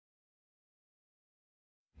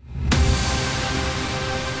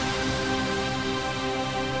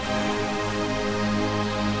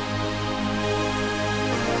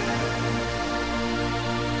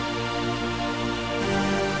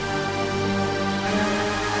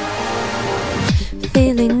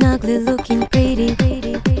Feeling ugly, looking pretty.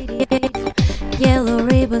 Yellow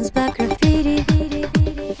ribbons, black graffiti.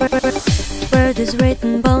 Word is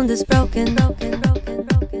written, bond is broken.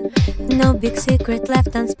 No big secret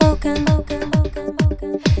left unspoken.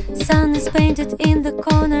 Sun is painted in the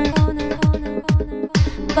corner,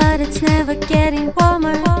 but it's never getting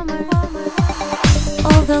warmer.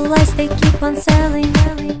 All the lies they keep on selling,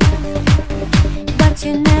 but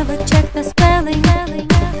you never check the spelling.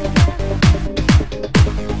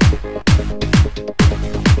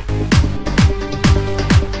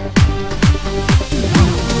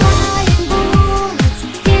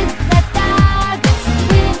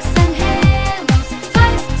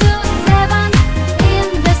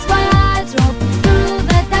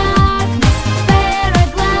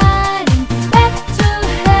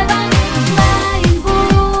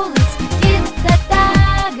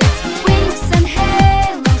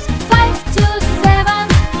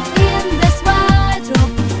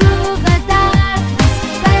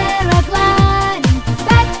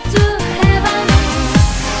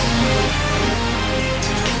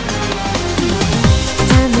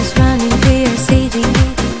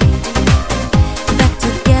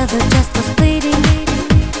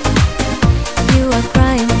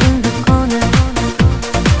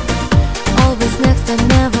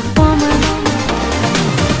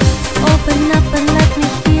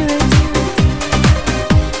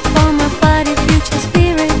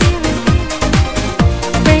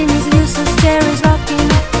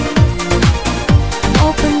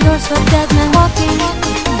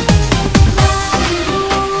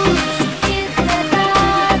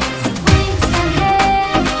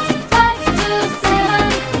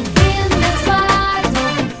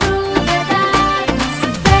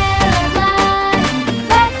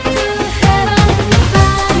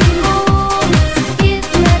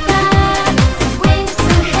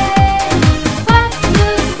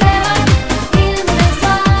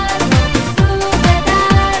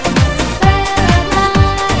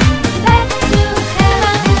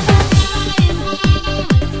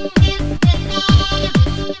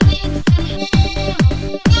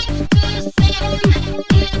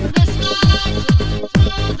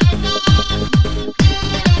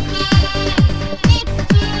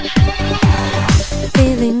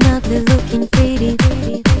 Looking pretty,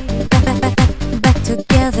 back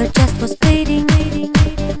together just for splitting.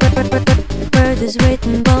 Word is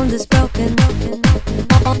written, bond is broken.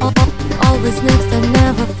 Always next and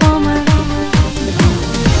never former.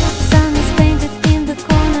 Sun is painted in the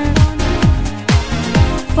corner.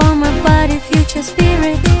 Former body, future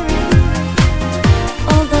spirit.